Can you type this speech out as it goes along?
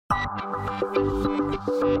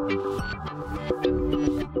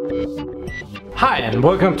Hi and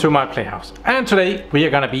welcome to my Playhouse, and today we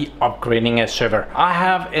are gonna be upgrading a server. I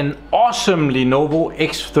have an awesome Lenovo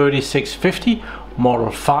x3650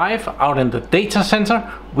 Model 5 out in the data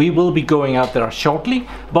center. We will be going out there shortly,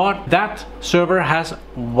 but that server has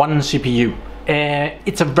one CPU.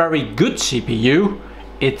 It's a very good CPU.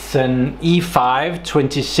 It's an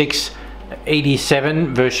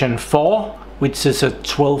E5-2637 version 4, which is a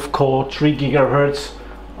 12 core 3 GHz.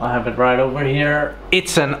 I have it right over here.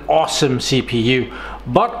 It's an awesome CPU,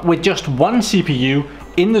 but with just one CPU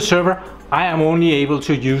in the server, I am only able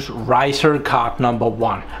to use riser card number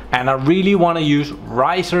 1, and I really want to use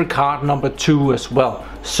riser card number 2 as well.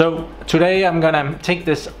 So today I'm gonna take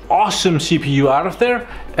this awesome CPU out of there,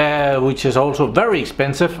 which is also very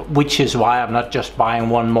expensive, which is why I'm not just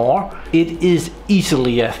buying one more. It is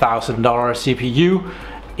easily $1,000 CPU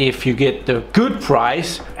if you get the good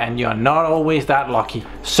price, and you're not always that lucky.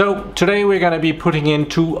 So today we're gonna be putting in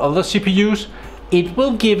 2 other CPUs. It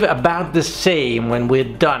will give about the same when we're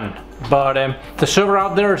done, but the server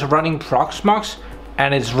out there is running Proxmox,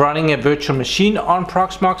 and it's running a virtual machine on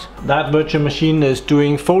Proxmox. That virtual machine is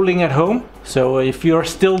doing folding at home. So if you're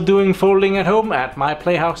still doing folding at home at my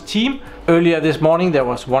Playhouse team, earlier this morning there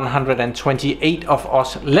was 128 of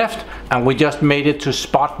us left, and we just made it to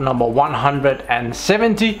spot number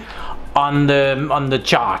 170 on the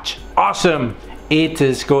chart. Awesome! It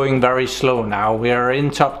is going very slow now. We are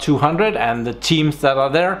in top 200, and the teams that are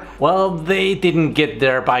there, well, they didn't get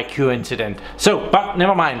there by coincidence. So, but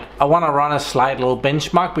never mind. I want to run a slight little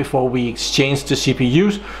benchmark before we exchange the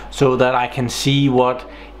CPUs, so that I can see what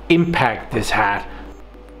impact this had.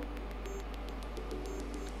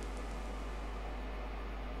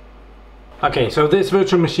 Okay, so this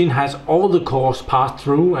virtual machine has all the cores passed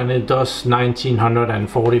through, and it does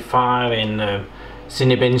 1945 in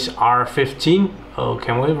Cinebench R15. Oh,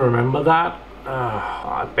 can we remember that?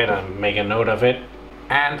 I better make a note of it.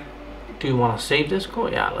 And do you want to save this core?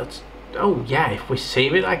 Yeah, let's. Oh yeah, if we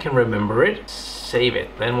save it, I can remember it. Save it,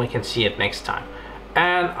 then we can see it next time.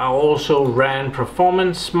 And I also ran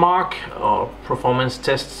performance mark or performance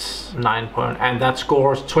tests 9 point, and that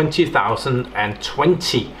scores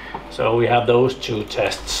 20,020. So we have those 2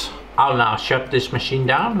 tests. I'll now shut this machine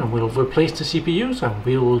down, and we'll replace the CPUs, and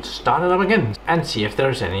we will start it up again and see if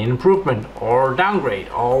there's any improvement or downgrade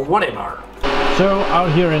or whatever. So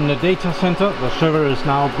out here in the data center, the server is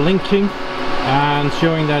now blinking and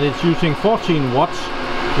showing that it's using 14 watts,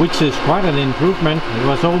 which is quite an improvement. It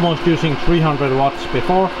was almost using 300 watts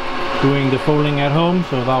before doing the folding at home,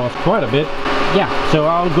 so that was quite a bit. Yeah, so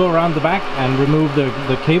I'll go around the back and remove the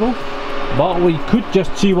cable, but we could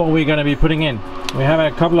just see what we're going to be putting in. We have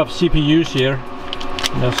a couple of CPUs here.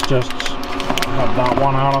 Let's just have that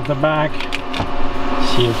one out of the back.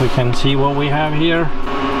 See if we can see what we have here.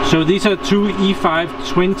 So these are 2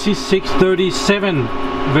 E5-2637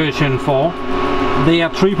 version 4. They are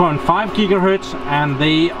 3.5 GHz, and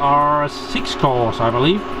they are 6 cores, I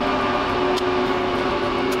believe.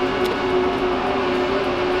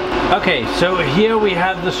 Okay, so here we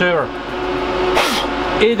have the server.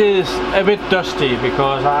 It is a bit dusty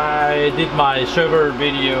because I did my server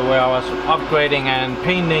video where I was upgrading and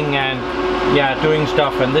painting and yeah, doing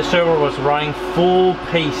stuff, and this server was running full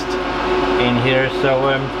paced in here.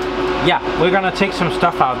 So yeah, we're gonna take some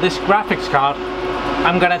stuff out. This graphics card,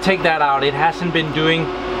 I'm gonna take that out. It hasn't been doing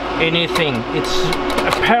anything. It's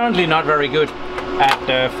apparently not very good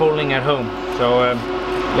at folding at home. So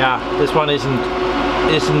yeah, this one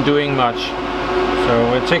isn't doing much.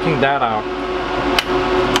 So we're taking that out.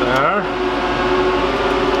 There.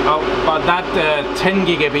 Oh, but that 10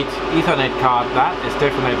 gigabit Ethernet card, that is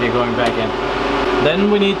definitely going back in. Then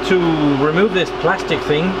we need to remove this plastic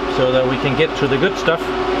thing so that we can get to the good stuff,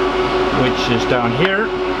 which is down here.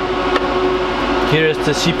 Here is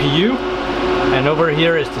the CPU, and over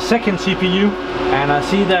here is the second CPU, and I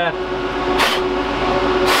see that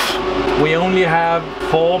we only have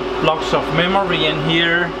 4 blocks of memory in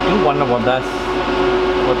here. You wonder what this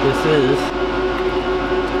is.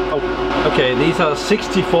 Okay, these are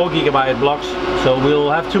 64 gigabyte blocks, so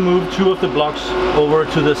we'll have to move 2 of the blocks over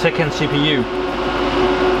to the second CPU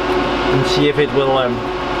and see if it will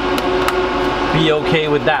be okay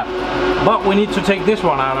with that. But we need to take this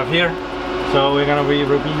one out of here, so we're gonna be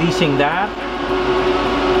releasing that.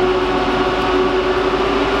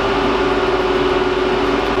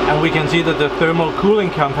 And we can see that the thermal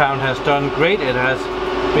cooling compound has done great. It has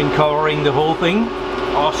been covering the whole thing.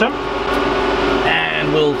 Awesome.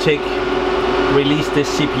 And we'll release this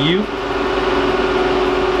CPU.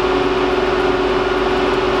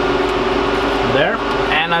 There.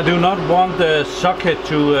 And I I do not want the socket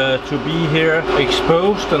to be here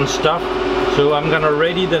exposed and stuff. So I'm gonna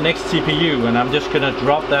ready the next CPU, and I'm just gonna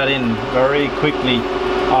drop that in very quickly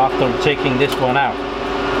after taking this one out.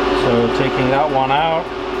 So taking that one out,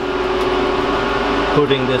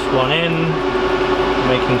 putting this one in,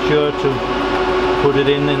 making sure to put it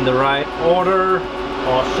in the right order.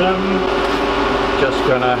 Awesome. Just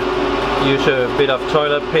gonna use a bit of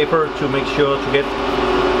toilet paper to make sure to get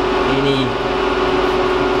any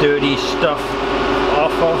dirty stuff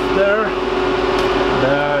off of there.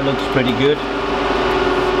 There, looks pretty good.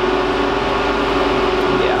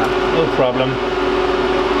 Yeah, no problem.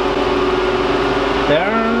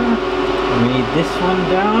 There. We need this one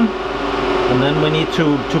down. And then we need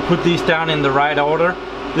to put these down in the right order.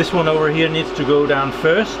 This one over here needs to go down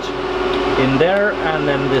first. In there, and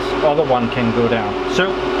then this other one can go down.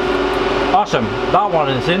 So, awesome. That one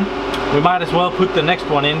is in. We might as well put the next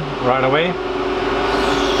one in right away.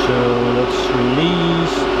 So, let's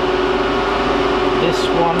release this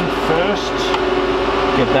one first,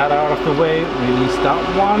 get that out of the way, release that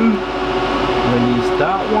one, release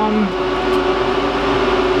that one,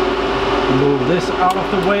 move this out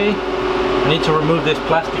of the way. I need to remove this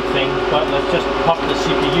plastic thing, but let's just pop the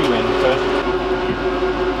CPU in first.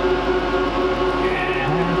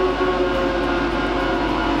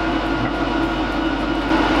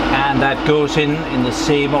 And that goes in the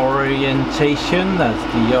same orientation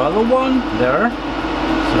as the other one, there.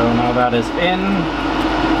 So now that is in.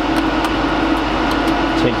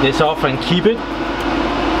 Take this off and keep it.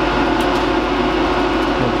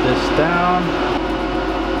 Put this down.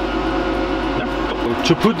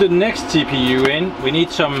 To put the next CPU in, we need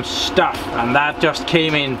some stuff, and that just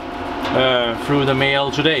came in through the mail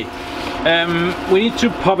today. We need to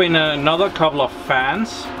pop in another couple of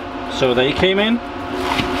fans, so they came in.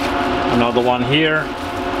 Another one here.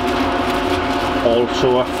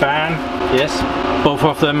 Also a fan. Yes, both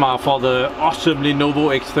of them are for the awesome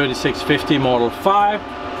Lenovo x3650 Model 5.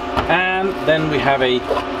 And then we have a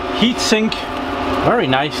heatsink, very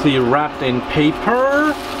nicely wrapped in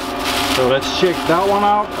paper. So let's check that one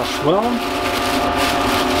out as well.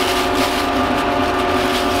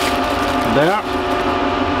 There.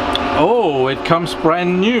 Oh, it comes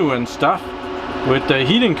brand new and stuff, with the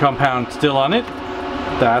heating compound still on it.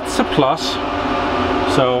 That's a plus.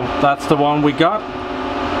 So that's the one we got.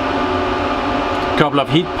 Couple of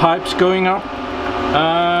heat pipes going up,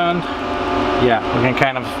 and yeah, we can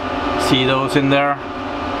kind of see those in there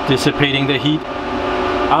dissipating the heat.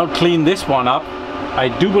 I'll clean this one up. I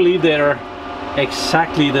do believe they're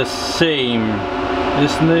exactly the same,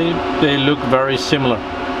 isn't they? They look very similar.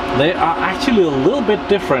 They are actually a little bit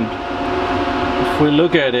different if we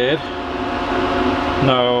look at it.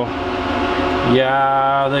 No,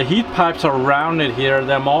 yeah, the heat pipes are rounded here.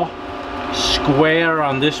 They're more square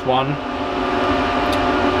on this one.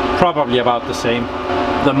 Probably about the same.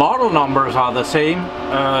 The model numbers are the same.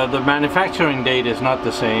 The manufacturing date is not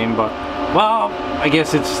the same, but well, I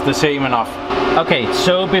guess it's the same enough. Okay,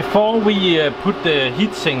 so before we put the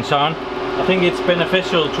heat sinks on, I think it's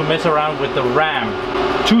beneficial to mess around with the RAM.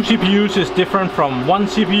 2 CPUs is different from 1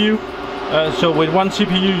 CPU. So with 1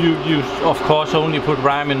 CPU you of course only put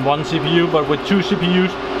RAM in 1 CPU, but with 2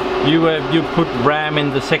 CPUs you put RAM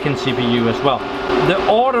in the second CPU as well. The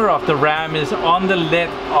order of the RAM is on the LED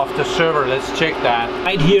of the server. Let's check that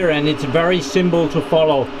right here, and it's very simple to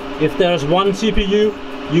follow. If there's 1 CPU,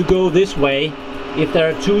 you go this way. If there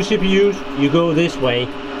are 2 CPUs, you go this way.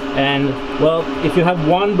 And well, if you have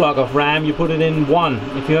 1 block of RAM, you put it in 1.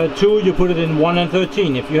 If you have 2, you put it in 1 and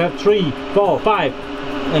 13. If you have 3, 4, 5,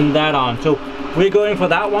 and that on. So we're going for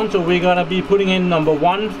that one, so we're gonna be putting in number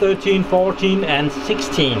 1, 13, 14, and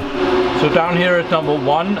 16. So down here at number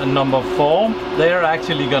 1 and number 4, they're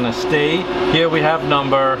actually gonna stay. Here we have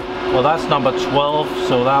number, well, that's number 12,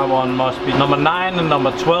 so that one must be number 9 and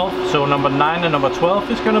number 12. So number 9 and number 12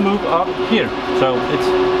 is gonna move up here. So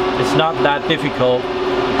it's not that difficult,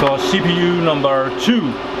 because CPU number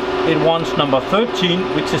 2, it wants number 13,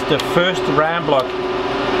 which is the first RAM block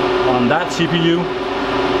on that CPU.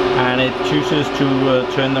 And it chooses to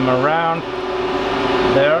turn them around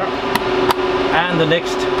there, and the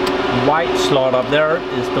next white slot up there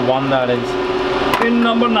is the one that is in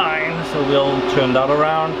number 9, so we'll turn that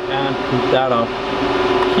around and put that up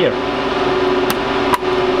here.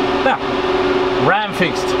 Now, RAM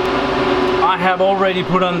fixed. I have already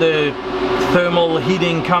put on the thermal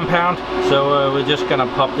heating compound, so we're just gonna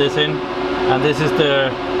pop this in, and this is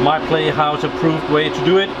the my PlayHouse approved way to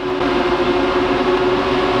do it.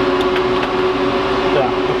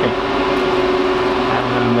 Okay,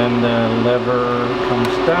 and then the lever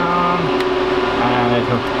comes down, and it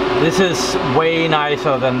This is way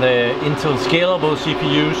nicer than the Intel scalable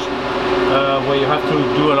CPUs, where you have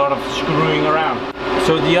to do a lot of screwing around.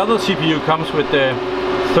 So the other CPU comes with the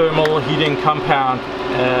thermal heating compound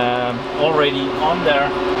already on there.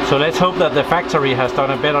 So let's hope that the factory has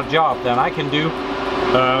done a better job than I can do,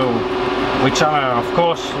 which I'm of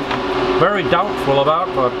course very doubtful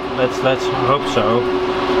about, but let's hope so.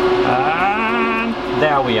 And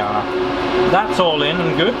there we are. That's all in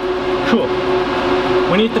and good. Cool.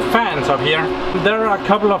 We need the fans up here. There are a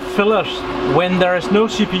couple of fillers. When there is no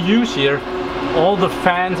CPUs here, all the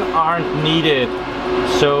fans aren't needed.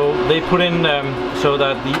 So they put in so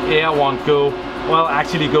that the air won't go, well,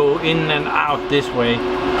 actually go in and out this way.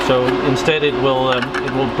 So instead it will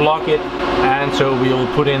block it, and so we will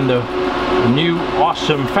put in the new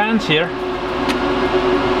awesome fans here.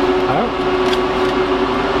 Oh.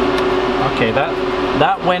 Okay,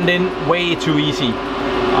 that went in way too easy.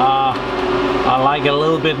 I like a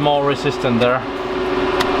little bit more resistant there.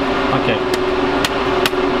 Okay.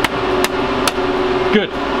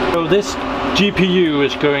 Good. So this GPU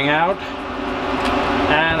is going out,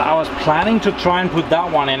 and I was planning to try and put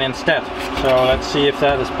that one in instead. So let's see if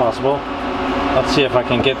that is possible. Let's see if I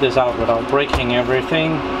can get this out without breaking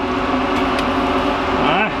everything.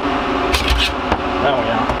 There we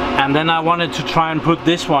are. And then I wanted to try and put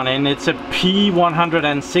this one in. It's a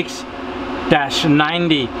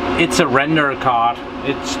P106-90. It's a render card.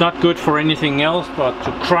 It's not good for anything else but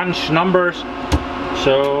to crunch numbers.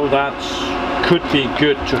 So that could be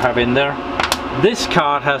good to have in there. This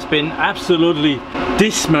card has been absolutely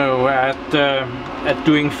dismal at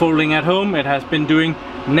doing folding at home. It has been doing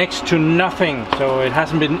next to nothing, so it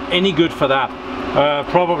hasn't been any good for that.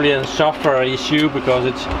 Probably a software issue, because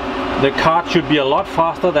the card should be a lot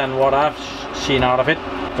faster than what I've seen out of it.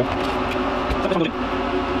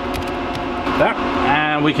 There,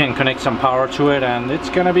 and we can connect some power to it, and it's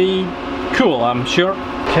gonna be cool, I'm sure.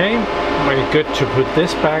 Okay, we're good to put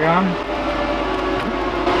this back on.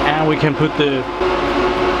 And we can put the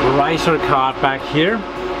riser card back here.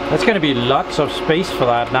 That's going to be lots of space for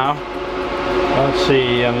that now. Let's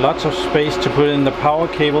see, and lots of space to put in the power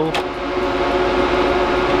cable.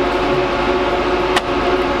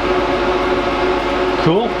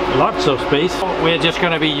 Cool, lots of space. We're just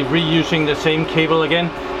going to be reusing the same cable again.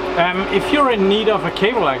 If you're in need of a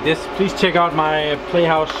cable like this, please check out my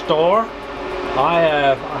PlayHouse store.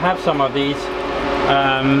 I have some of these.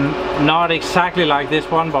 Not exactly like this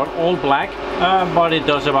one, but all black, but it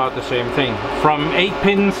does about the same thing, from 8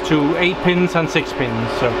 pins to 8 pins and 6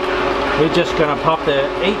 pins. So we're just gonna pop the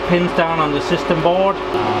 8 pins down on the system board.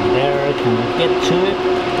 There, can we get to it?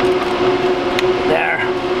 There.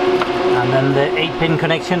 And then the 8-pin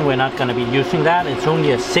connection, we're not gonna be using that. It's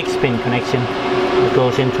only a 6-pin connection that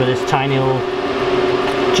goes into this tiny little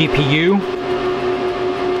GPU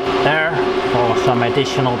there for some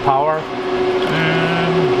additional power.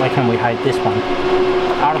 Where can we hide this one?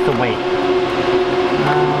 Out of the way.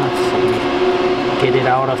 Let's see. Get it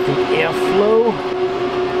out of the airflow.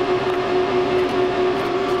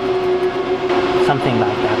 Something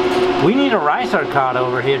like that. We need a riser card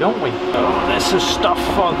over here, don't we? Oh, this is stuff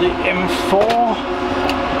for the M4.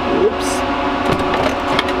 Oops.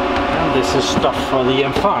 And this is stuff for the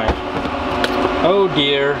M5. Oh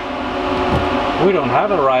dear. We don't have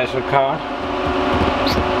a riser card.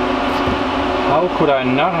 How could I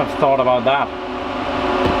not have thought about that?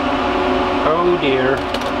 Oh dear.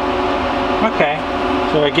 Okay,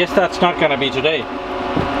 so I guess that's not gonna be today.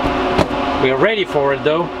 We're ready for it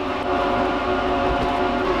though.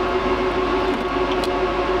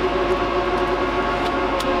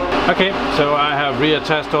 Okay, so I have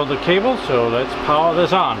reattached all the cables, so let's power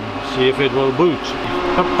this on. See if it will boot.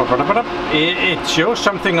 It shows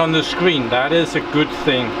something on the screen. That is a good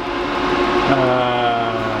thing.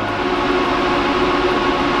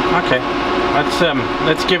 Okay,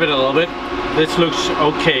 let's give it a little bit. This looks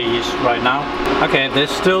okay right now. Okay,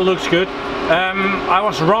 this still looks good. I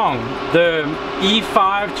was wrong. The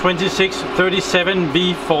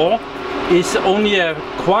E5-2637V4 is only a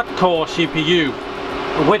quad-core CPU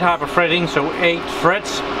with hyperthreading, so 8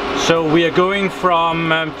 threads. So we are going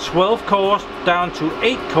from 12 cores down to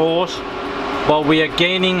 8 cores, but we are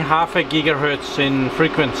gaining half a gigahertz in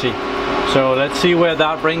frequency. So let's see where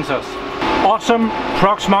that brings us. Awesome,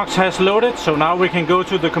 Proxmox has loaded, so now we can go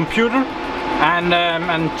to the computer and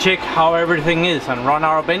check how everything is and run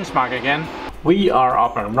our benchmark again. We are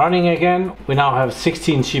up and running again. We now have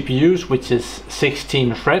 16 CPUs, which is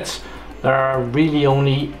 16 threads. There are really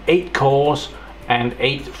only 8 cores and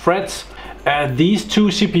 8 threads. These 2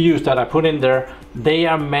 CPUs that I put in there, they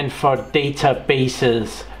are meant for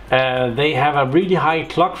databases. They have a really high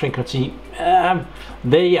clock frequency,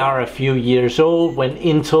 They are a few years old when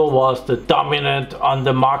Intel was the dominant on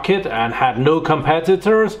the market and had no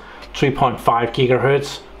competitors. 3.5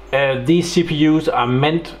 gigahertz. These CPUs are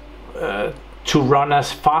meant to run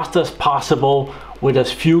as fast as possible with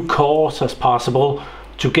as few cores as possible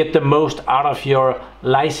to get the most out of your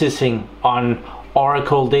licensing on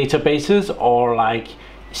Oracle databases or like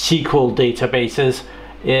SQL databases.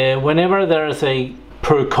 Whenever there's a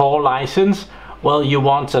per core license, well, you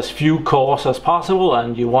want as few cores as possible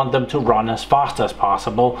and you want them to run as fast as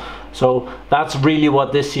possible. So that's really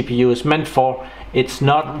what this CPU is meant for. It's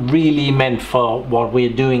not really meant for what we're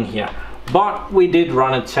doing here. But we did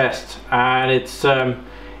run a test and it's a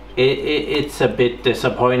bit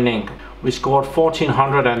disappointing. We scored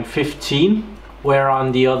 1415, where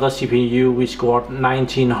on the other CPU we scored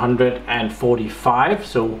 1945.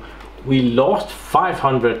 So we lost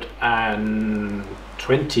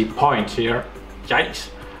 520 points here. Yikes.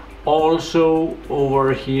 Also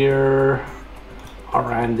over here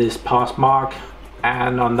around this pass mark,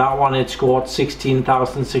 and on that one it scored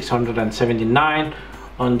 16,679.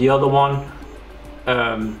 On the other one,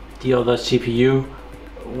 the other CPU,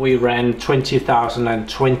 we ran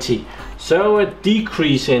 20,020. So a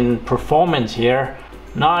decrease in performance here.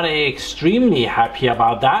 Not extremely happy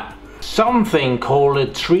about that. Something called a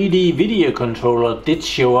 3D video controller did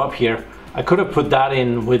show up here. I could have put that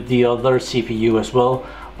in with the other CPU as well,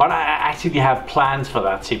 but I actually have plans for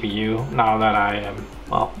that CPU now that I am,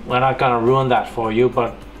 well, we're not gonna ruin that for you,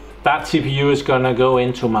 but that CPU is gonna go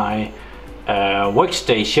into my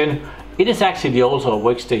workstation. It is actually also a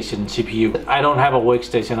workstation CPU. I don't have a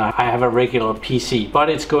workstation, I have a regular PC, but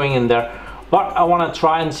it's going in there. But I want to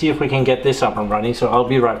try and see if we can get this up and running, so I'll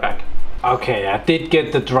be right back. Okay, I did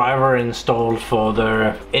get the driver installed for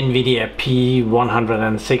the NVIDIA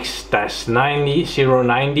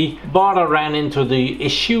P106-090, but I ran into the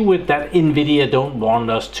issue with that NVIDIA don't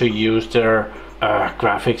want us to use their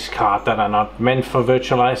graphics card that are not meant for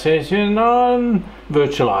virtualization on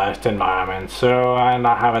virtualized environments. So, and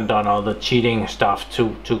I haven't done all the cheating stuff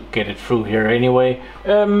to get it through here anyway.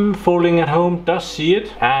 Folding at home does see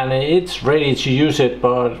it and it's ready to use it,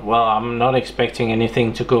 but well, I'm not expecting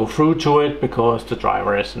anything to go through to it because the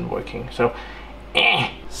driver isn't working. So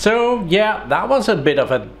So yeah, that was a bit of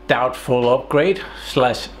a doubtful upgrade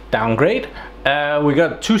slash downgrade. We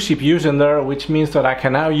got two CPUs in there, which means that I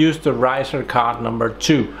can now use the riser card number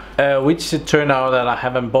 2, which it turned out that I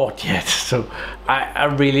haven't bought yet. So I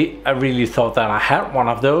really thought that I had one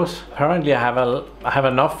of those. Apparently I have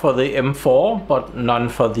enough for the M4, but none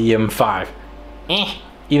for the M5.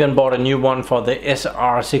 Even bought a new one for the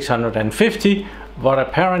SR650, but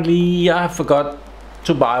apparently I forgot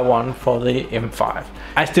to buy one for the M5.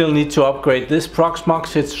 I still need to upgrade this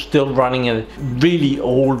Proxmox. It's still running a really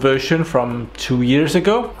old version from 2 years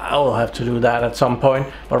ago. I will have to do that at some point,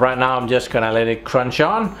 but right now I'm just gonna let it crunch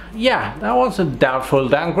on. Yeah, that was a doubtful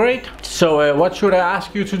downgrade. So what should I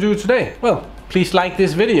ask you to do today? Well, please like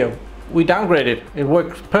this video. We downgraded. It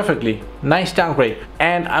worked perfectly. Nice downgrade.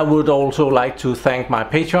 And I would also like to thank my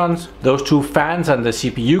patrons. Those two fans and the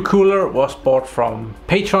CPU cooler was bought from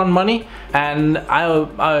Patreon money. And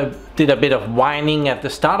I did a bit of whining at the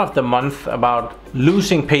start of the month about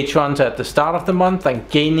losing patrons at the start of the month and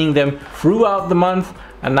gaining them throughout the month.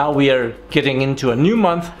 And now we are getting into a new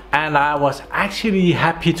month, and I was actually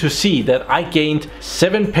happy to see that I gained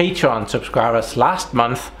 7 Patreon subscribers last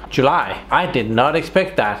month, July. I did not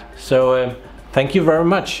expect that, so thank you very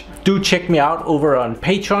much. Do check me out over on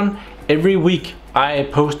Patreon. Every week I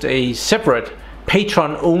post a separate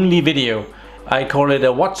Patreon only video. I call it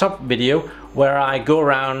a What's Up video, where I go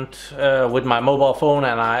around with my mobile phone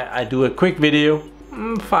and I do a quick video,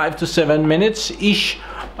 5 to 7 minutes ish,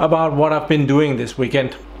 about what I've been doing this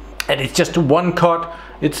weekend. And it's just one cut.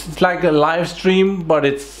 It's like a live stream, but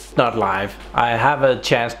it's not live. I have a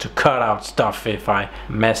chance to cut out stuff if I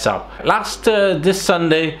mess up. This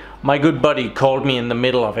Sunday, my good buddy called me in the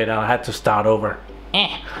middle of it and I had to start over.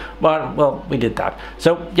 But well, we did that.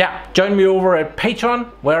 So yeah, join me over at Patreon,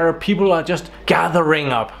 where people are just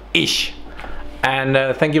gathering up ish. And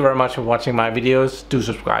thank you very much for watching my videos. Do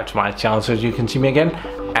subscribe to my channel so you can see me again,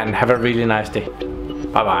 and have a really nice day.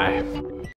 Bye bye.